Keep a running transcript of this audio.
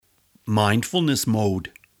Mindfulness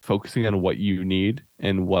mode. Focusing on what you need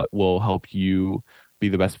and what will help you be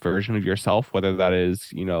the best version of yourself, whether that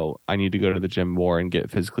is, I need to go to the gym more and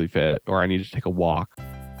get physically fit, or I need to take a walk.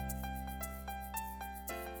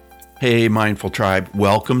 Hey, Mindful Tribe,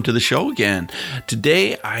 welcome to the show again.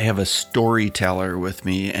 Today, I have a storyteller with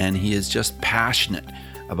me, and he is just passionate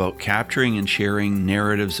about capturing and sharing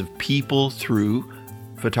narratives of people through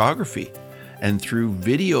photography and through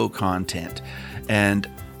video content. And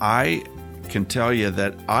I can tell you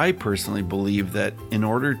that I personally believe that in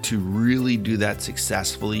order to really do that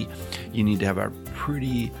successfully, you need to have a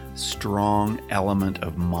pretty strong element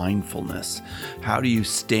of mindfulness. How do you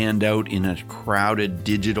stand out in a crowded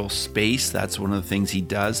digital space? That's one of the things he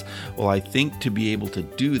does. Well, I think to be able to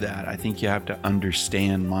do that, I think you have to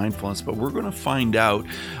understand mindfulness, but we're going to find out.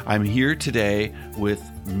 I'm here today with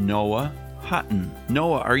Noah Hutton.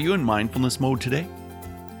 Noah, are you in mindfulness mode today?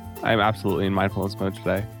 I'm absolutely in mindfulness mode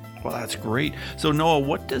today. Well, that's great. So Noah,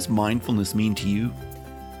 what does mindfulness mean to you?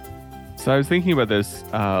 So I was thinking about this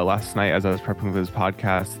last night as I was prepping for this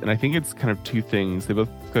podcast, and I think it's kind of two things. They both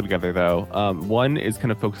go together, though. One is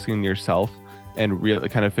kind of focusing on yourself and really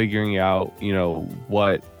kind of figuring out,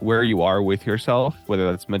 where you are with yourself,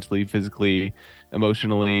 whether that's mentally, physically,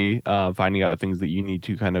 emotionally, finding out things that you need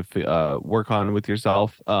to kind of work on with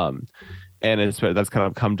yourself. That's kind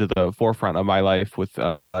of come to the forefront of my life with,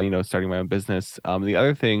 starting my own business. The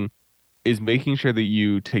other thing is making sure that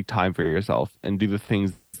you take time for yourself and do the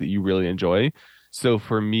things that you really enjoy. So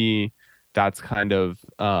for me, that's kind of,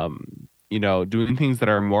 doing things that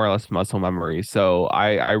are more or less muscle memory. So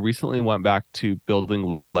I recently went back to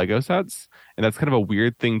building Lego sets, and that's kind of a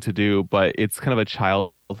weird thing to do, but it's kind of a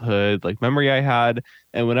childhood memory I had.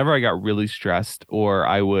 And whenever I got really stressed, or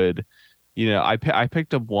I would, I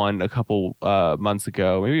picked up one a couple months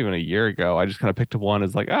ago, maybe even a year ago. I just kind of picked up one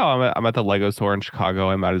as I'm at the Lego store in Chicago.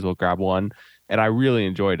 I might as well grab one. And I really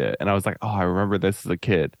enjoyed it. And I was like, oh, I remember this as a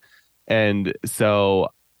kid. And so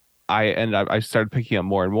I started picking up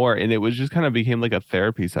more and more. And it was just kind of became like a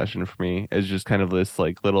therapy session for me. It's just kind of this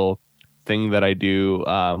little thing that I do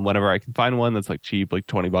whenever I can find one that's cheap,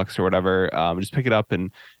 $20 or whatever. Just pick it up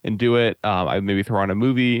and do it. I maybe throw on a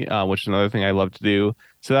movie, which is another thing I love to do.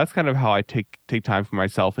 So that's kind of how I take time for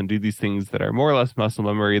myself and do these things that are more or less muscle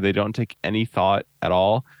memory. They don't take any thought at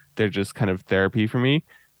all. They're just kind of therapy for me.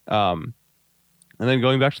 And then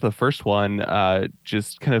going back to the first one,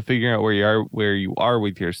 just kind of figuring out where you are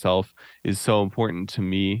with yourself is so important to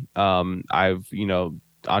me.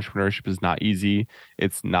 Entrepreneurship is not easy.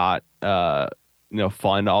 It's not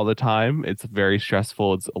fun all the time. It's very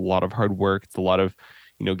stressful. It's a lot of hard work. It's a lot of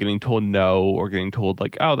getting told no, or getting told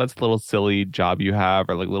oh, that's a little silly job you have,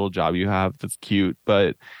 or little job you have that's cute.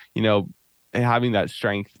 But having that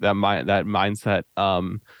strength, that mindset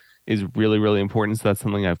is really, really important. So that's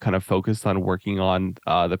something I've kind of focused on working on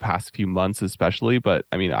the past few months, especially. But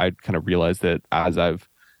I mean, I kind of realized that as I've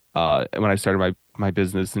when I started my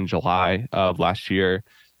business in July of last year,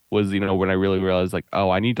 was when I really realized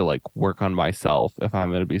oh, I need to work on myself if I'm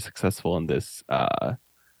going to be successful in this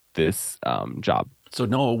job. So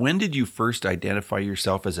Noah, when did you first identify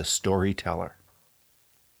yourself as a storyteller?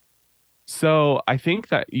 So I think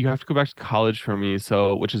that you have to go back to college for me,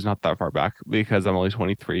 which is not that far back because I'm only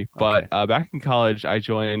 23. But back in college, I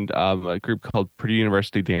joined a group called Purdue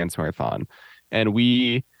University Dance Marathon, and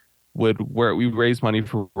we raise money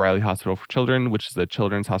for Riley Hospital for Children, which is a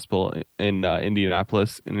children's hospital in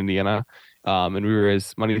Indianapolis, in Indiana. And we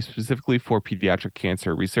raise money specifically for pediatric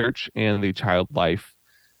cancer research and the child life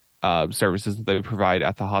services that they provide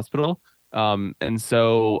at the hospital. And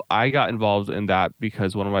so I got involved in that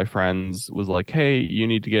because one of my friends was like, hey, you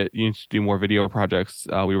need to do more video projects.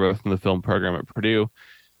 We were both in the film program at Purdue,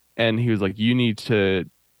 and he was like, you need to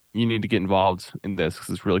get involved in this because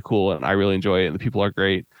it's really cool and I really enjoy it and the people are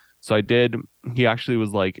great. So I did. He actually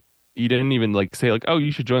was like, he didn't even say oh,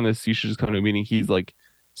 you should join this, you should just come to a meeting. He's like,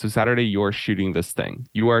 so Saturday you're shooting this thing,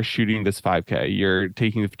 you are shooting this 5K, you're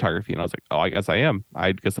taking the photography. And I was like, oh, I guess I am.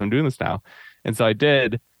 I guess I'm doing this now. And so I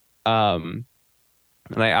did. And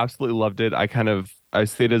I absolutely loved it. I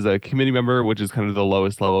stayed as a committee member, which is kind of the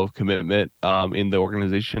lowest level of commitment in the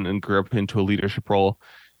organization, and grew up into a leadership role.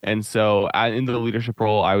 And so in the leadership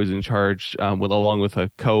role, I was in charge along with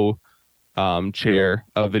a chair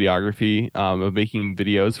of videography, of making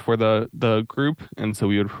videos for the group. And so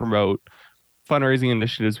we would promote fundraising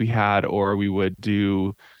initiatives we had, or we would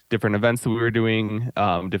do different events that we were doing,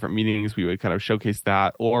 different meetings. We would kind of showcase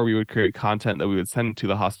that, or we would create content that we would send to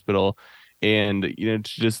the hospital, and to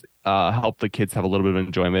just help the kids have a little bit of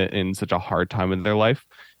enjoyment in such a hard time in their life.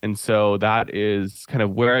 And so that is kind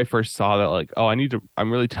of where I first saw that, oh,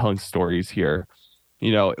 I'm really telling stories here.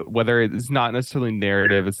 whether it's not necessarily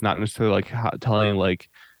narrative, it's not necessarily like telling like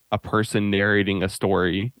a person narrating a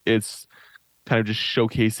story. It's kind of just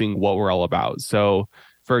showcasing what we're all about. So,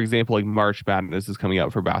 for example, like March Madness is coming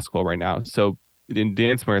out for basketball right now. So in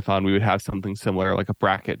Dance Marathon, we would have something similar, like a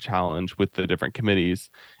bracket challenge with the different committees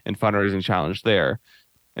and fundraising challenge there.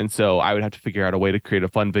 And so I would have to figure out a way to create a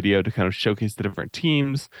fun video to kind of showcase the different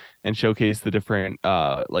teams and showcase the different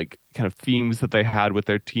like kind of themes that they had with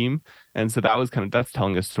their team. And so that's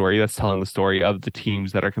telling a story. That's telling the story of the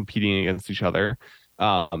teams that are competing against each other.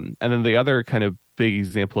 And then the other kind of big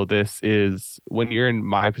example of this is when you're in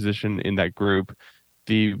my position in that group,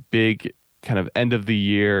 the big kind of end of the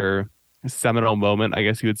year seminal moment, I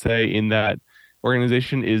guess you would say, in that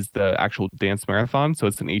organization is the actual dance marathon. So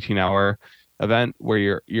it's an 18-hour event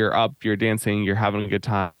where you're up, you're dancing, you're having a good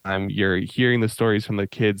time, you're hearing the stories from the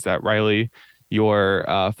kids at Riley, you're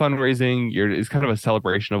fundraising, it's kind of a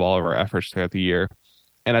celebration of all of our efforts throughout the year.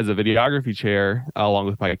 And as a videography chair, along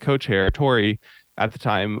with my co-chair, Tori, at the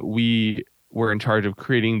time, we were in charge of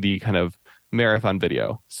creating the kind of marathon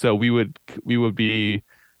video. So we would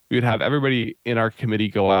have everybody in our committee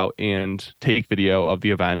go out and take video of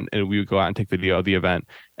the event, and we would go out and take video of the event,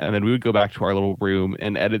 and then we would go back to our little room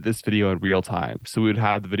and edit this video in real time. So we would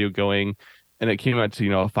have the video going, and it came out to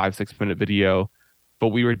a 5-6 minute video, but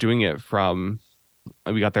we were doing it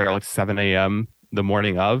we got there at like 7 a.m. the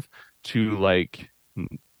morning of to like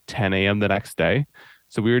 10 a.m. the next day.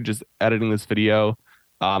 So we were just editing this video,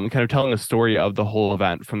 kind of telling the story of the whole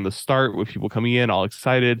event from the start with people coming in all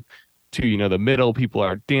excited to, the middle, people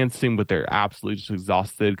are dancing, but they're absolutely just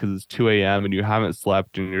exhausted because it's 2 a.m. and you haven't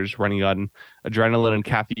slept and you're just running on adrenaline and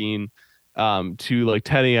caffeine, to like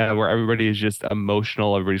 10 a.m. where everybody is just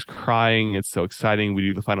emotional. Everybody's crying. It's so exciting. We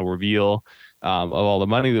do the final reveal of all the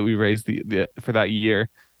money that we raised for that year.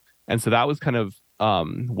 And so that was kind of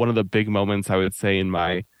one of the big moments, I would say, in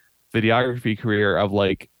my videography career of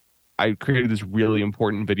like, I created this really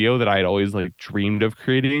important video that I had always like dreamed of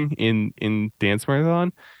creating in Dance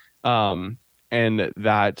Marathon. And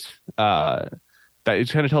that it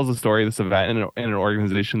kind of tells the story of this event in an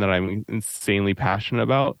organization that I'm insanely passionate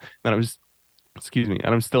about. And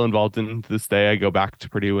I'm still involved in to this day. I go back to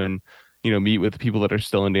Purdue and, meet with people that are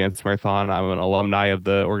still in Dance Marathon. I'm an alumni of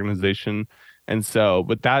the organization. And so,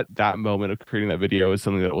 but that moment of creating that video is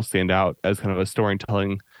something that will stand out as kind of a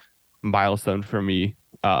storytelling milestone for me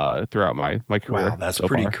throughout my career. Wow, that's a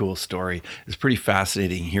pretty cool story. It's pretty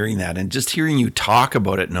fascinating hearing that, and just hearing you talk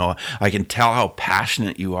about it, Noah. I can tell how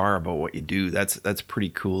passionate you are about what you do. That's pretty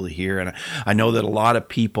cool to hear, and I know that a lot of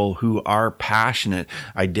people who are passionate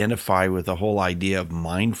identify with the whole idea of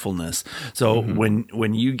mindfulness. So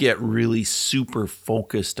when you get really super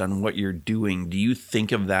focused on what you're doing, do you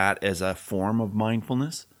think of that as a form of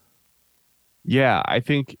mindfulness? Yeah, I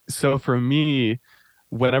think so. For me,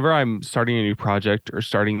 whenever I'm starting a new project or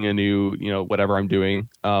starting a new, whatever I'm doing,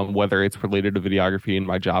 whether it's related to videography in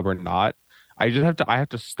my job or not, I have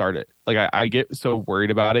to start it. Like I get so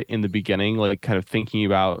worried about it in the beginning, like kind of thinking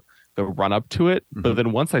about the run up to it. But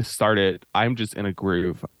then once I start it, I'm just in a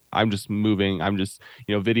groove. I'm just moving. I'm just,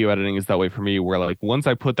 video editing is that way for me, where like once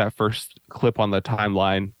I put that first clip on the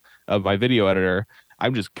timeline of my video editor,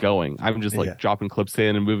 I'm just going. I'm just like dropping clips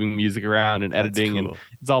in and moving music around and editing, and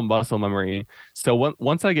it's all muscle memory. So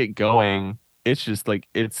once I get going, it's just like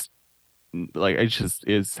it's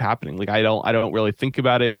happening. Like I don't really think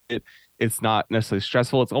about it. It's not necessarily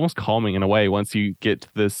stressful. It's almost calming in a way once you get to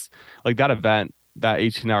this, like that event, that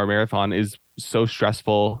 18-hour marathon is so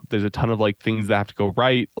stressful. There's a ton of like things that have to go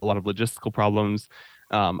right, a lot of logistical problems.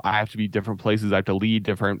 I have to be different places. I have to lead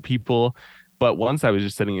different people. But once I was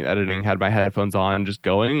just sitting and editing, had my headphones on, just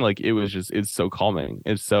going, like it's so calming.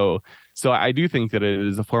 So I do think that it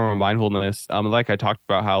is a form of mindfulness. Like I talked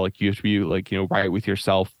about how like you have to be like, right with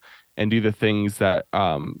yourself and do the things that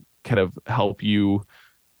kind of help you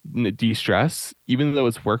de-stress. Even though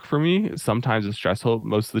it's work for me, sometimes it's stressful.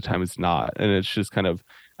 Most of the time it's not. And it's just kind of,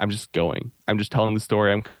 I'm just going. I'm just telling the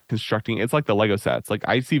story. I'm constructing. It's like the Lego sets. Like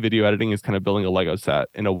I see video editing as kind of building a Lego set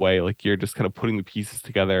in a way. Like you're just kind of putting the pieces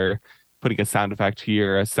together, putting a sound effect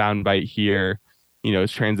here, a sound bite here,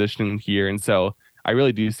 it's transitioning here. And so I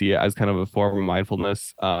really do see it as kind of a form of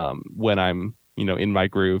mindfulness when I'm, in my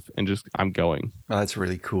groove and just I'm going. Oh, that's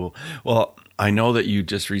really cool. Well, I know that you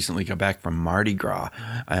just recently got back from Mardi Gras,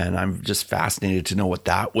 and I'm just fascinated to know what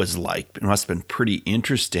that was like. It must have been pretty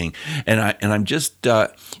interesting. And I'm just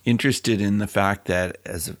interested in the fact that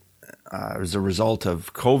as a result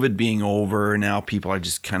of COVID being over, now people are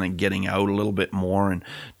just kind of getting out a little bit more and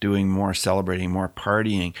doing more celebrating, more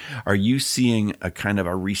partying. Are you seeing a kind of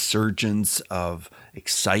a resurgence of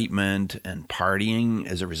excitement and partying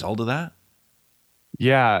as a result of that?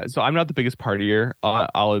 Yeah, so I'm not the biggest partier.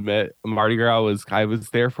 I'll admit. Mardi Gras I was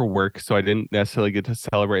there for work, so I didn't necessarily get to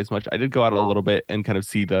celebrate as much. I did go out a little bit and kind of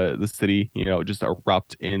see the city, just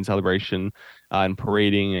erupt in celebration and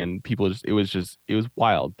parading, and people it was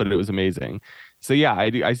wild, but it was amazing. So yeah, I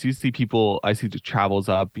do see people. I see the travels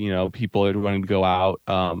up. People are wanting to go out.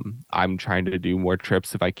 I'm trying to do more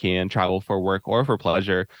trips if I can, travel for work or for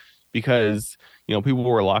pleasure, because people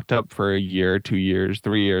were locked up for a year, 2 years,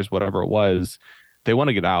 3 years, whatever it was. They want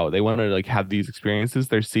to get out. They want to like have these experiences.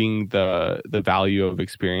 They're seeing the value of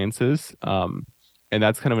experiences. And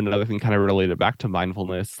that's kind of another thing kind of related back to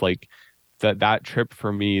mindfulness. Like that trip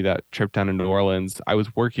for me, that trip down to New Orleans, I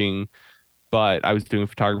was working, but I was doing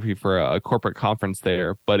photography for a corporate conference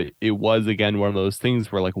there. But it was again one of those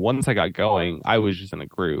things where like once I got going, I was just in a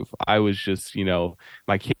groove. I was just,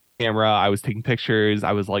 my camera, I was taking pictures.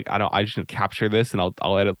 I was like, I just capture this and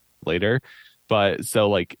I'll edit later. But so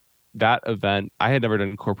like that event, I had never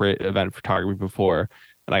done corporate event photography before,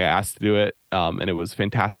 and I got asked to do it, and it was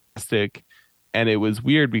fantastic. And it was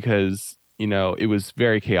weird because it was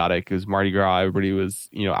very chaotic. It was Mardi Gras. Everybody was,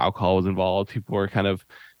 alcohol was involved. People were kind of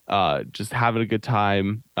just having a good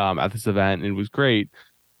time at this event, and it was great.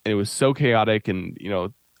 And it was so chaotic, and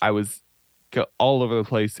I was all over the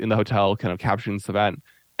place in the hotel, kind of capturing this event.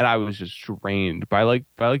 And I was just drained by like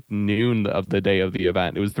noon of the day of the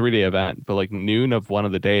event. It was a 3-day event, but like noon of one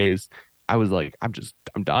of the days, I was like,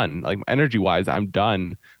 I'm done. Like energy wise, I'm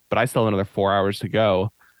done. But I still have another 4 hours to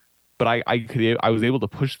go. But I was able to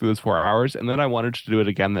push through those 4 hours, and then I wanted to do it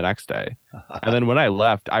again the next day. And then when I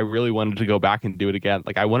left, I really wanted to go back and do it again.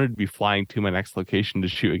 Like I wanted to be flying to my next location to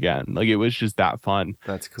shoot again. Like it was just that fun.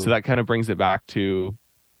 That's cool. So that kind of brings it back to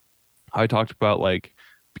how I talked about like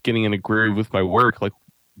getting in a groove with my work. Like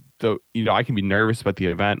I can be nervous about the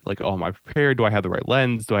event. Like, oh, am I prepared? Do I have the right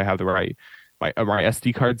lens? Do I have the right my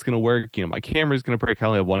SD card's gonna work? My camera's gonna break. I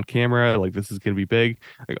only have one camera. Like, this is gonna be big.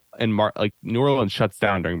 Like New Orleans shuts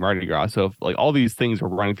down during Mardi Gras, so if, like all these things were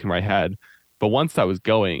running through my head. But once I was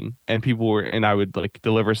going, and I would like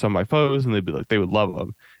deliver some of my photos, and they would love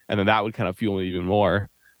them, and then that would kind of fuel me even more.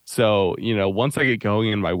 So once I get going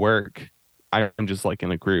in my work, I'm just like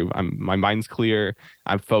in a groove. My mind's clear.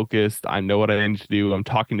 I'm focused. I know what I need to do. I'm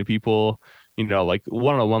talking to people, like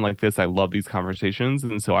one-on-one like this. I love these conversations.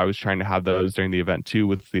 And so I was trying to have those during the event too,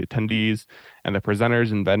 with the attendees and the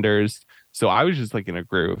presenters and vendors. So I was just like in a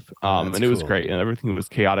groove. And it was great, and everything was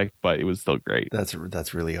chaotic, but it was still great.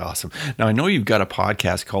 That's really awesome. Now, I know you've got a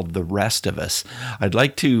podcast called The Rest of Us. I'd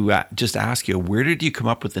like to just ask you, where did you come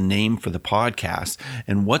up with the name for the podcast,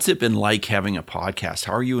 and what's it been like having a podcast?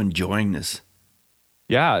 How are you enjoying this?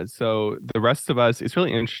 Yeah, so The Rest of Us, it's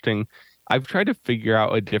really interesting. I've tried to figure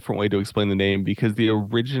out a different way to explain the name, because the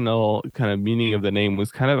original kind of meaning of the name was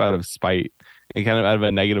kind of out of spite and kind of out of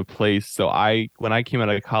a negative place. So when I came out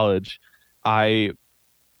of college, I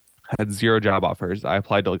had 0 job offers. I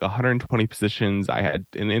applied to like 120 positions. I had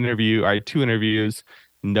 2 interviews,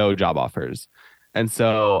 no job offers. And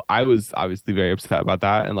so I was obviously very upset about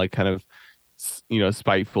that, and like kind of,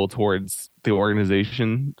 spiteful towards the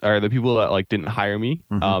organization or the people that like didn't hire me.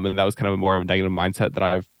 Mm-hmm. And that was kind of more of a negative mindset that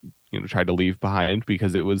I've, tried to leave behind,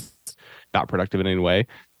 because it was not productive in any way.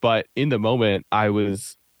 But in the moment, it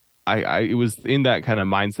was in that kind of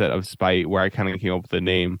mindset of spite where I kind of came up with the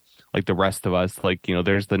name. Like The Rest of Us, like,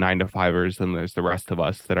 there's the 9-to-5ers, and there's the rest of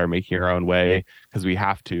us that are making our own way because we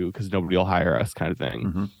have to, because nobody will hire us, kind of thing.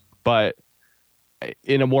 Mm-hmm. But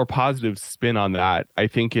in a more positive spin on that, I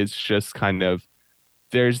think it's just kind of,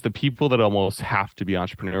 there's the people that almost have to be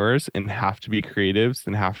entrepreneurs and have to be creatives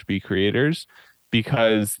and have to be creators,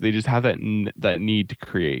 because they just have that need to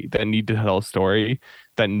create, that need to tell a story,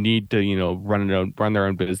 that need to, run their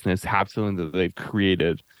own business, have something that they've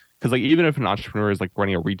created. Because like even if an entrepreneur is like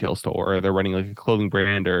running a retail store, or they're running like a clothing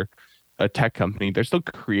brand or a tech company, they're still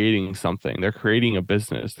creating something. They're creating a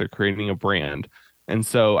business. They're creating a brand. And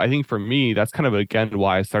so I think for me, that's kind of again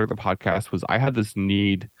why I started the podcast, was I had this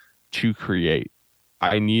need to create.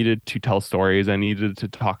 I needed to tell stories. I needed to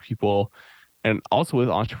talk to people. And also with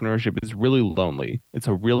entrepreneurship, it's really lonely. It's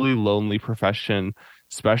a really lonely profession,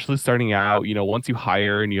 especially starting out. Once you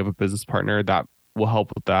hire and you have a business partner, that will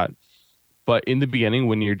help with that. But in the beginning,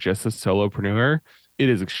 when you're just a solopreneur, it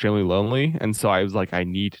is extremely lonely. And so I was like, I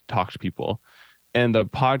need to talk to people. And the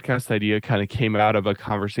podcast idea kind of came out of a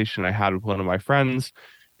conversation I had with one of my friends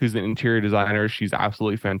who's an interior designer. She's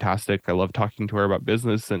absolutely fantastic. I love talking to her about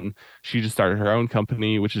business, and she just started her own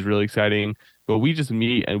company, which is really exciting. But we just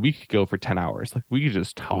meet and we could go for 10 hours. Like we could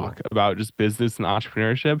just talk about just business and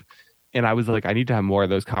entrepreneurship. And I was like, I need to have more of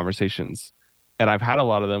those conversations. And I've had a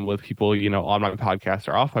lot of them with people, on my podcast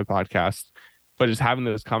or off my podcast. but just having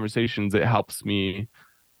those conversations, it helps me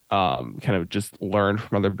kind of just learn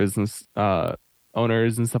from other business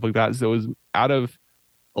owners and stuff like that. So it was out of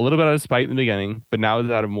a little bit out of spite in the beginning, but now it's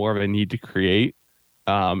out of more of a need to create.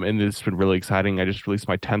 And it's been really exciting. I just released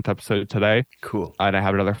my 10th episode today. Cool. And I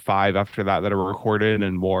have another 5 after that are recorded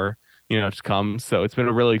and more, to come. So it's been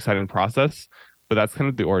a really exciting process. But that's kind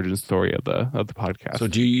of the origin story of the podcast. So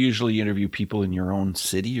do you usually interview people in your own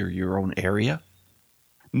city or your own area?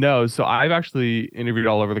 No, so I've actually interviewed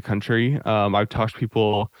all over the country. I've talked to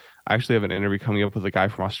people. I actually have an interview coming up with a guy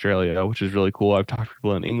from Australia, which is really cool. I've talked to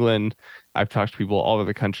people in England. I've talked to people all over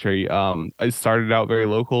the country. I started out very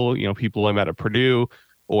local, people I met at Purdue,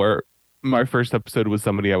 or my first episode was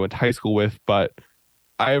somebody I went to high school with. But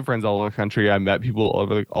I have friends all over the country. I met people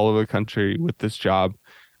all over the country with this job.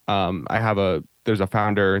 There's a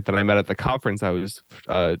founder that I met at the conference I was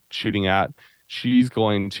shooting at. She's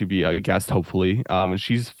going to be a guest, hopefully. And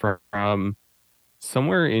she's from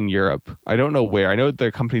somewhere in Europe. I don't know where. I know their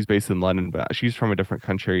company's based in London, but she's from a different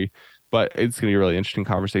country. But it's going to be a really interesting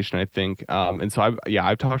conversation, I think. And so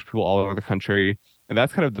I've talked to people all over the country. And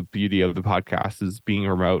that's kind of the beauty of the podcast, is being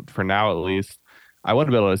remote for now, at least. I want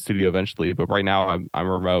to build a studio eventually, but right now I'm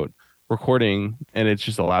remote recording, and it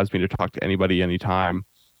just allows me to talk to anybody anytime.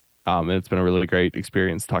 And it's been a really great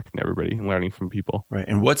experience talking to everybody and learning from people. Right.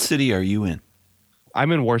 And what city are you in?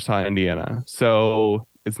 I'm in Warsaw, Indiana. So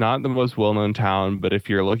it's not the most well-known town, but if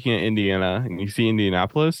you're looking at Indiana and you see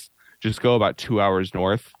Indianapolis, just go about 2 hours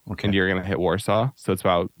north, and you're going to hit Warsaw. So it's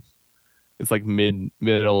like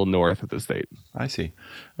middle north of the state. I see.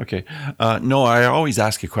 Okay. No, I always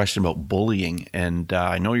ask a question about bullying, and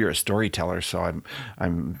I know you're a storyteller, so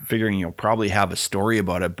I'm figuring you'll probably have a story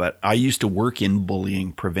about it. But I used to work in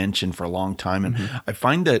bullying prevention for a long time, and I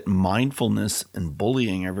find that mindfulness and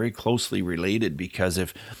bullying are very closely related, because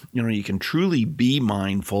if you can truly be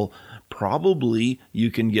mindful, probably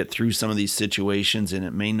you can get through some of these situations and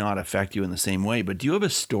it may not affect you in the same way. But do you have a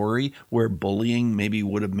story where bullying maybe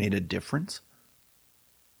would have made a difference?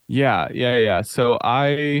 Yeah. So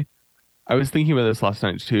I was thinking about this last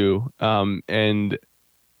night too. And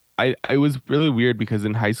I was really weird because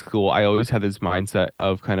in high school, I always had this mindset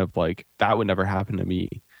of kind of like, that would never happen to me.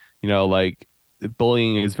 Like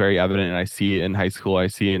bullying is very evident, and I see it in high school, I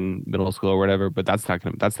see it in middle school or whatever, but that's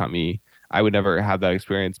not me. I would never have that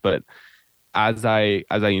experience. But as I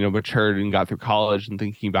matured and got through college and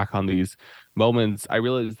thinking back on these moments, I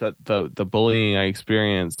realized that the bullying I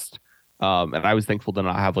experienced, and I was thankful to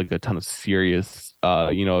not have like a ton of serious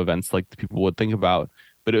events like people would think about,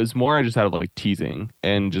 but it was more just out of like teasing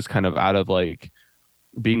and just kind of out of like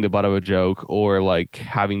being the butt of a joke, or like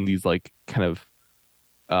having these like kind of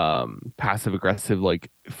passive aggressive like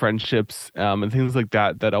friendships and things like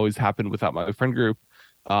that always happened without my friend group.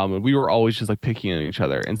 And we were always just like picking on each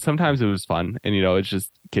other, and sometimes it was fun, and it's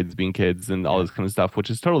just kids being kids and all this kind of stuff,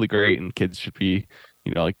 which is totally great, and kids should be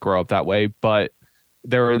like grow up that way. But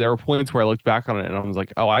there were points where I looked back on it and I was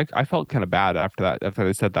like, oh, I felt kind of bad after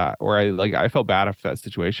they said that, or I felt bad after that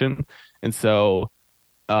situation. And so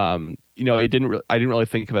I didn't really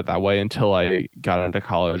think of it that way until I got into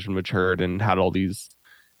college and matured and had all these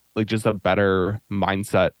like just a better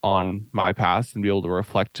mindset on my past and be able to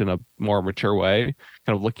reflect in a more mature way,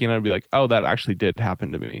 kind of looking at it and be like, oh, that actually did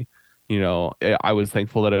happen to me. I was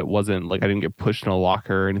thankful that it wasn't like I didn't get pushed in a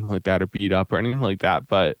locker or anything like that, or beat up or anything like that.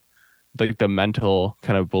 But like the mental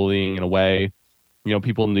kind of bullying in a way,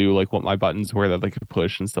 people knew like what my buttons were that they could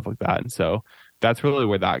push and stuff like that. And so that's really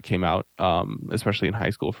where that came out, especially in high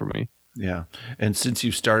school for me. Yeah. And since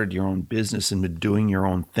you started your own business and been doing your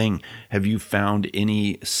own thing, have you found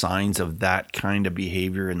any signs of that kind of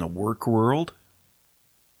behavior in the work world?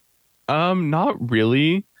 Not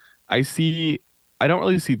really. I don't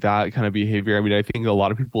really see that kind of behavior. I mean, I think a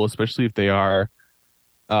lot of people, especially if they are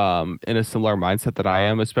in a similar mindset that I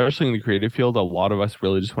am, especially in the creative field, a lot of us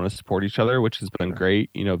really just want to support each other, which has been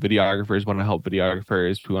great. Videographers want to help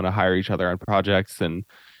videographers. We want to hire each other on projects and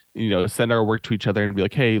send our work to each other and be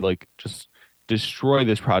like, hey, like just destroy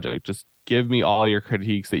this project. Just give me all your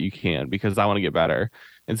critiques that you can, because I want to get better.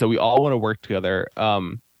 And so we all want to work together.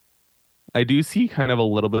 I do see kind of a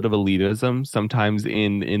little bit of elitism sometimes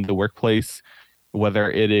in the workplace,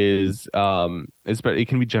 whether it is, it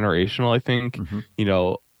can be generational, I think.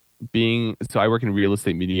 So I work in real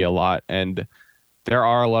estate media a lot, and there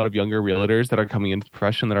are a lot of younger realtors that are coming into the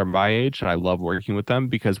profession that are my age, and I love working with them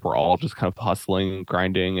because we're all just kind of hustling,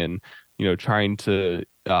 grinding, and trying to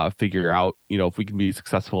figure out if we can be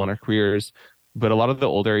successful in our careers. But a lot of the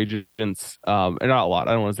older agents, and not a lot,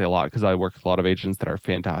 I don't want to say a lot because I work with a lot of agents that are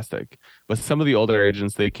fantastic, but some of the older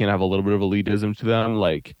agents, they can have a little bit of elitism to them,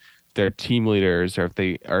 like they're team leaders, or if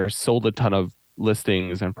they are sold a ton of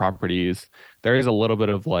listings and properties, there is a little bit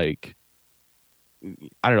of like,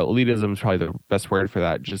 I don't know, elitism is probably the best word for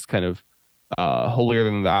that. Just kind of holier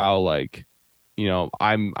than thou, like,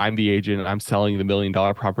 I'm the agent, I'm selling the $1 million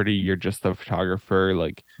property, you're just the photographer,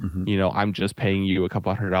 like, Hmm. I'm just paying you a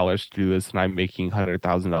couple $100 to do this, and I'm making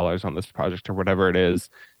 $100,000 on this project or whatever it is.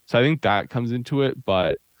 So I think that comes into it,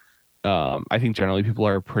 but I think generally people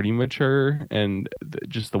are pretty mature and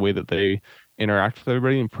just the way that they interact with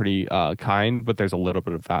everybody and pretty kind, but there's a little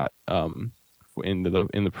bit of that in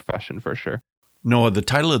the profession for sure. Noah, the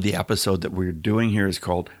title of the episode that we're doing here is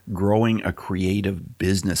called Growing a Creative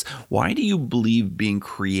Business. Why do you believe being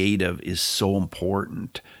creative is so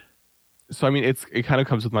important? So I mean, it kind of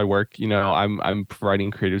comes with my work. I'm providing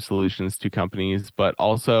creative solutions to companies, but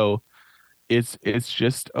also it's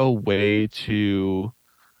just a way to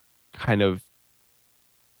kind of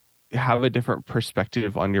have a different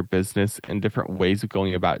perspective on your business and different ways of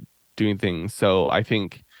going about doing things. So I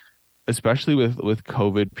think especially with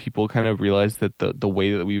COVID, people kind of realized that the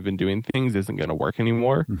way that we've been doing things isn't going to work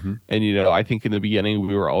anymore. Hmm. And I think in the beginning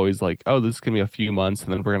we were always like, oh, this is going to be a few months,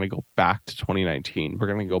 and then we're going to go back to 2019. We're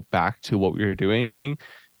going to go back to what we were doing,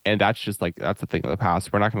 and that's a thing of the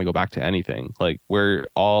past. We're not going to go back to anything. Like we're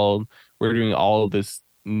doing all of this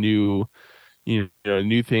new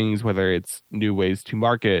new things, whether it's new ways to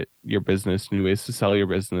market your business, new ways to sell your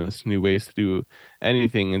business, new ways to do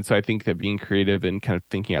anything. And so I think that being creative and kind of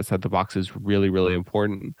thinking outside the box is really, really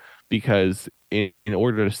important, because in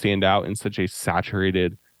order to stand out in such a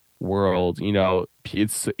saturated world,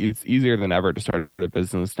 it's easier than ever to start a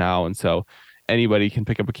business now. And so anybody can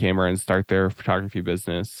pick up a camera and start their photography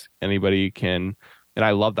business. Anybody can, and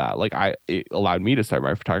I love that. Like it allowed me to start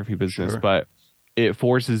my photography business, Sure. but it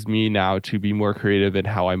forces me now to be more creative in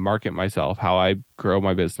how I market myself, how I grow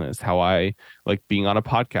my business, how I like being on a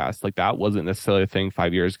podcast. Like that wasn't necessarily a thing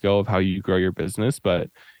 5 years ago of how you grow your business, but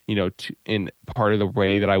in part of the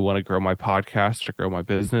way that I want to grow my podcast or grow my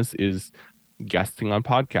business is guesting on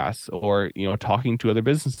podcasts, or talking to other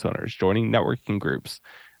business owners, joining networking groups,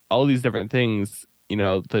 all these different things.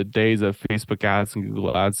 The days of Facebook ads and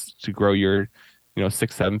Google ads to grow your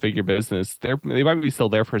 6-7 figure business, they might be still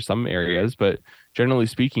there for some areas, but generally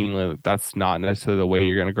speaking, that's not necessarily the way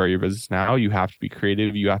you're going to grow your business now. You have to be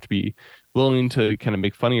creative. You have to be willing to kind of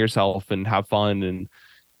make fun of yourself and have fun, and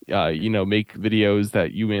make videos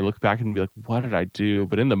that you may look back and be like, what did I do?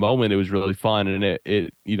 But in the moment it was really fun, and it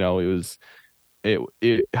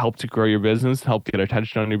helped to grow your business, help get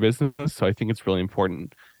attention on your business. So I think it's really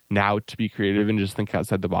important now to be creative and just think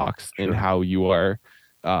outside the box in how you are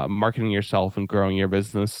marketing yourself and growing your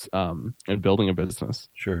business, and building a business.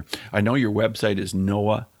 Sure. I know your website is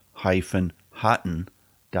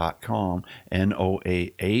noah-hutton.com,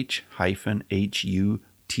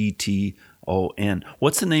 Noah-Hutton.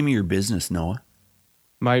 What's the name of your business, Noah?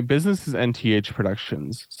 My business is NTH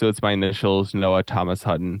Productions. So it's my initials, Noah Thomas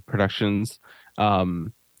Hutton Productions. I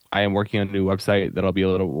am working on a new website that'll be a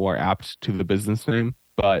little more apt to the business name.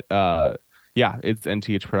 But yeah, it's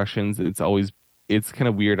NTH Productions. It's kind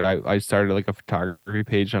of weird. I started like a photography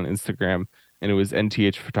page on Instagram, and it was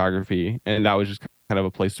NTH Photography. And that was just kind of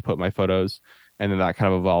a place to put my photos. And then that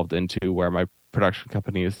kind of evolved into where my production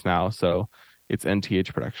company is now. So it's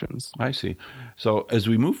NTH Productions. I see. So as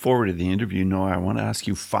we move forward to the interview, Noah, I want to ask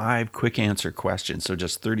you 5 quick answer questions. So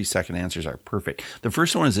just 30-second answers are perfect. The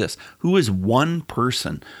first one is this: who is one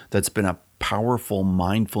person that's been a powerful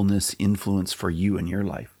mindfulness influence for you in your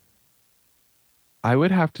life? I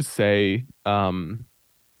would have to say probably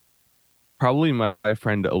my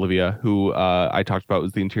friend Olivia, who I talked about,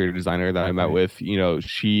 was the interior designer that I met with.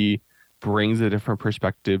 She brings a different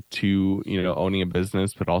perspective to, owning a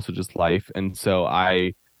business, but also just life. And so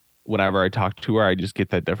whenever I talk to her, I just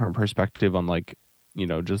get that different perspective on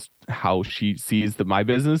just how she sees my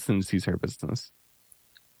business and sees her business.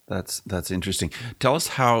 That's interesting. Tell us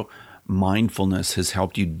how mindfulness has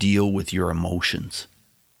helped you deal with your emotions.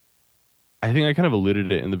 I think I kind of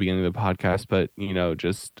alluded it in the beginning of the podcast, but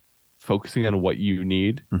just focusing on what you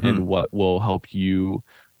need and what will help you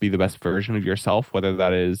be the best version of yourself, whether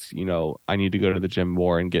that is, I need to go to the gym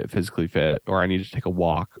more and get physically fit, or I need to take a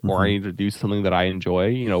walk, or I need to do something that I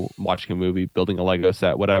enjoy, watching a movie, building a Lego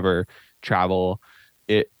set, whatever, travel.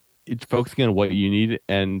 It's focusing on what you need,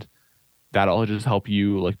 and that'll just help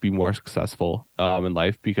you be more successful in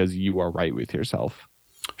life, because you are right with yourself.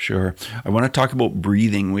 Sure. I want to talk about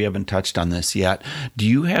breathing. We haven't touched on this yet. Do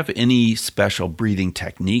you have any special breathing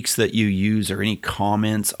techniques that you use, or any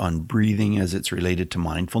comments on breathing as it's related to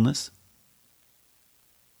mindfulness?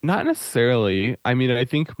 Not necessarily. I mean, I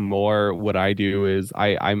think more what I do is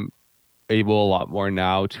I'm able a lot more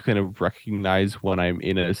now to kind of recognize when I'm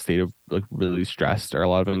in a state of like really stressed or a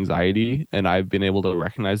lot of anxiety. And I've been able to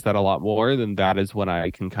recognize that a lot more. Then that is when I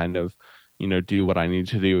can kind of, do what I need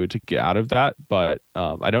to do to get out of that. But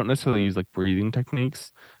I don't necessarily use like breathing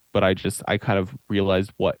techniques, but I kind of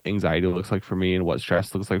realized what anxiety looks like for me and what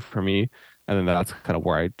stress looks like for me. And then that's kind of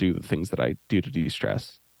where I do the things that I do to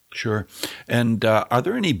de-stress. Sure. And are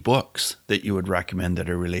there any books that you would recommend that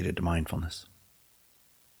are related to mindfulness?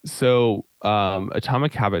 So,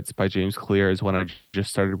 Atomic Habits by James Clear is one I just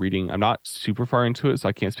started reading. I'm not super far into it, so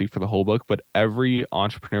I can't speak for the whole book, but every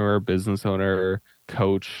entrepreneur, business owner,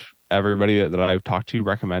 coach, everybody that I've talked to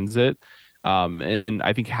recommends it. And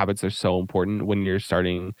I think habits are so important when you're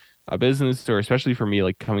starting a business, or especially for me,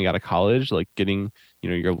 like coming out of college, like getting,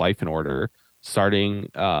 your life in order,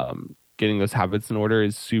 getting those habits in order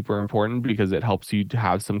is super important because it helps you to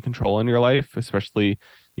have some control in your life, especially,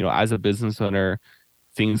 as a business owner.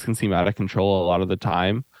 Things can seem out of control a lot of the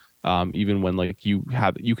time, even when like you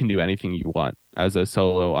can do anything you want as a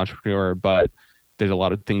solo entrepreneur, but there's a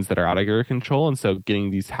lot of things that are out of your control. And so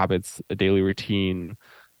getting these habits, a daily routine,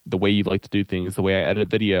 the way you like to do things, the way I edit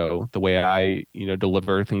video, the way I,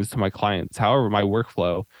 deliver things to my clients, however, my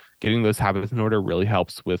workflow, getting those habits in order really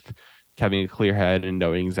helps with having a clear head and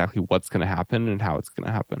knowing exactly what's going to happen and how it's going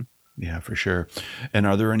to happen. Yeah, for sure. And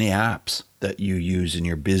are there any apps that you use in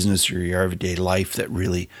your business or your everyday life that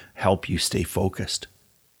really help you stay focused?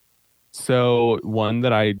 So one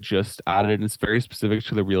that I just added, and it's very specific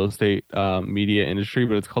to the real estate media industry,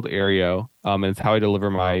 but it's called Aereo. And it's how I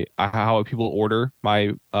deliver how people order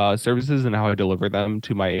my services and how I deliver them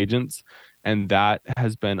to my agents. And that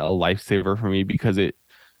has been a lifesaver for me because it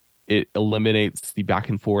eliminates the back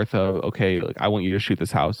and forth of, okay, like I want you to shoot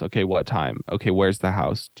this house. Okay, what time? Okay, where's the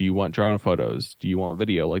house? Do you want drone photos? Do you want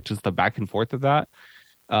video? Like just the back and forth of that.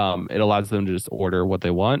 It allows them to just order what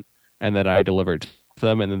they want, and then I deliver it to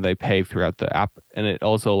them, and then they pay throughout the app. And it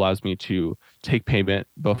also allows me to take payment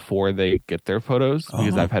before they get their photos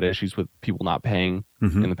because I've had issues with people not paying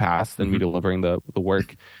in the past and me delivering the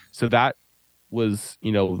work. So that was,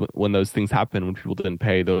 when those things happen, when people didn't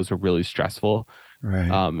pay, those are really stressful. Right.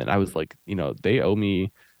 And I was like, they owe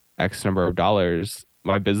me X number of dollars.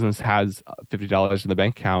 My business has $50 in the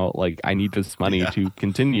bank account. Like I need this money to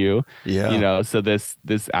continue. Yeah. So this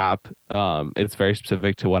app, it's very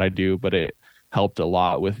specific to what I do, but it helped a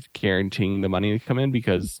lot with guaranteeing the money to come in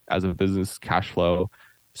because as a business, cash flow,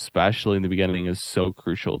 especially in the beginning, is so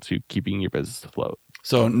crucial to keeping your business afloat.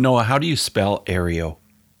 So Noah, how do you spell Aereo?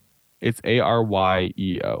 It's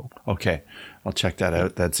Aryeo. Okay. I'll check that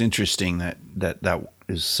out. That's interesting that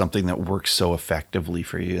is something that works so effectively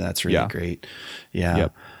for you. That's really great. Yeah.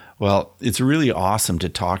 Yep. Well, it's really awesome to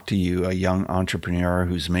talk to you, a young entrepreneur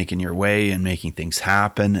who's making your way and making things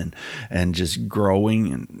happen and just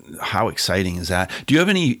growing. And how exciting is that? Do you have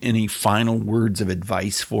any final words of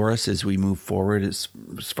advice for us as we move forward as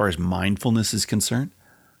far as mindfulness is concerned?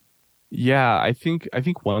 Yeah, I think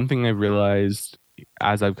one thing I realized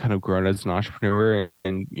as I've kind of grown as an entrepreneur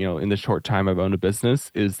and, in the short time I've owned a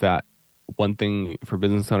business is that one thing for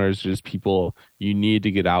business owners is just people, you need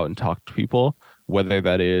to get out and talk to people, whether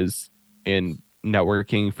that is in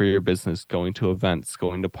networking for your business, going to events,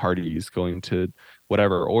 going to parties, going to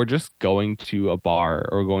whatever, or just going to a bar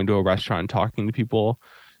or going to a restaurant and talking to people,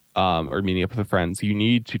 or meeting up with friends. You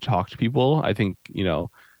need to talk to people. I think,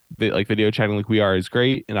 like video chatting like we are is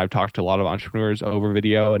great. And I've talked to a lot of entrepreneurs over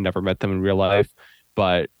video and never met them in real life.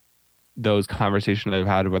 But those conversations I've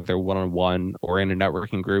had, whether one-on-one or in a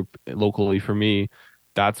networking group locally for me,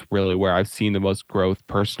 that's really where I've seen the most growth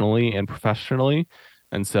personally and professionally.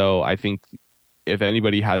 And so I think if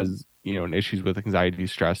anybody has, issues with anxiety,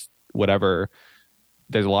 stress, whatever,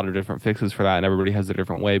 there's a lot of different fixes for that and everybody has a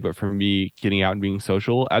different way. But for me, getting out and being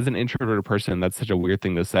social as an introverted person, that's such a weird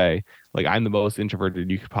thing to say. Like I'm the most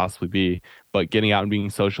introverted you could possibly be, but getting out and being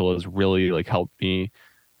social has really like helped me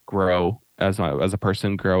grow as a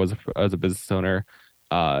person, grow as a business owner.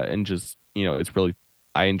 And just, it's really,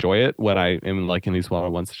 I enjoy it when I am like in these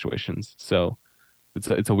one-on-one situations. So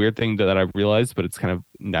it's a weird thing that I've realized, but it's kind of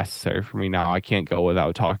necessary for me now. I can't go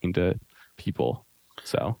without talking to people.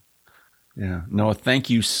 So. Yeah. Noah, thank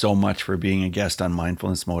you so much for being a guest on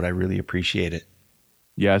Mindfulness Mode. I really appreciate it.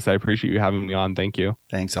 Yes, I appreciate you having me on. Thank you.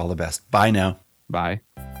 Thanks. All the best. Bye now. Bye.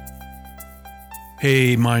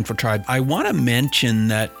 Hey, Mindful Tribe. I want to mention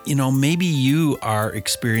that, maybe you are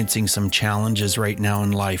experiencing some challenges right now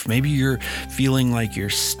in life. Maybe you're feeling like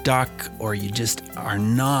you're stuck or you just are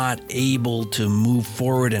not able to move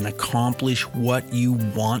forward and accomplish what you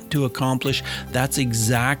want to accomplish. That's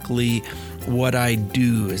exactly what I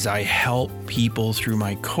do is I help people through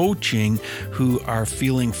my coaching who are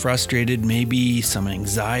feeling frustrated. Maybe some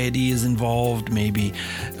anxiety is involved. Maybe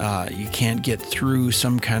you can't get through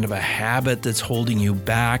some kind of a habit that's holding you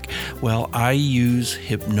back. Well, I use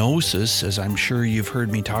hypnosis, as I'm sure you've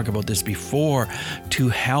heard me talk about this before, to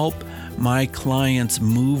help my clients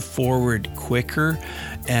move forward quicker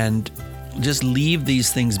and just leave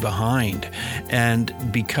these things behind. And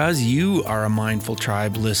because you are a Mindful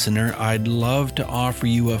Tribe listener, I'd love to offer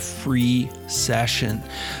you a free session.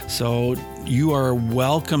 So you are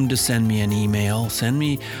welcome to send me an email. Send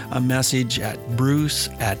me a message at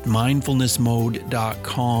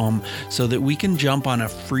bruce@mindfulnessmode.com so that we can jump on a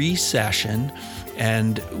free session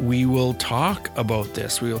and we will talk about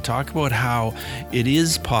this. We will talk about how it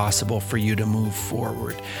is possible for you to move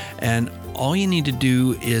forward. And all you need to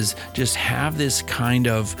do is just have this kind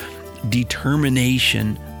of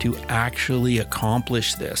determination to actually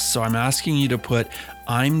accomplish this. So I'm asking you to put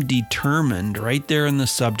 "I'm determined" right there in the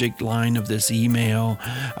subject line of this email.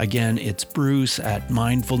 Again, it's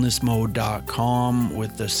bruce@mindfulnessmode.com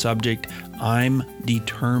with the subject "I'm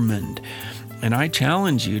determined." And I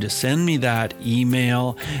challenge you to send me that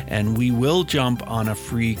email, and we will jump on a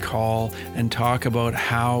free call and talk about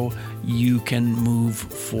how you can move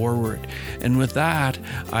forward. And with that,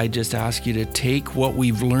 I just ask you to take what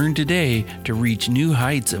we've learned today to reach new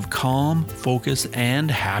heights of calm, focus,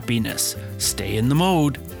 and happiness. Stay in the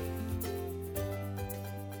mode.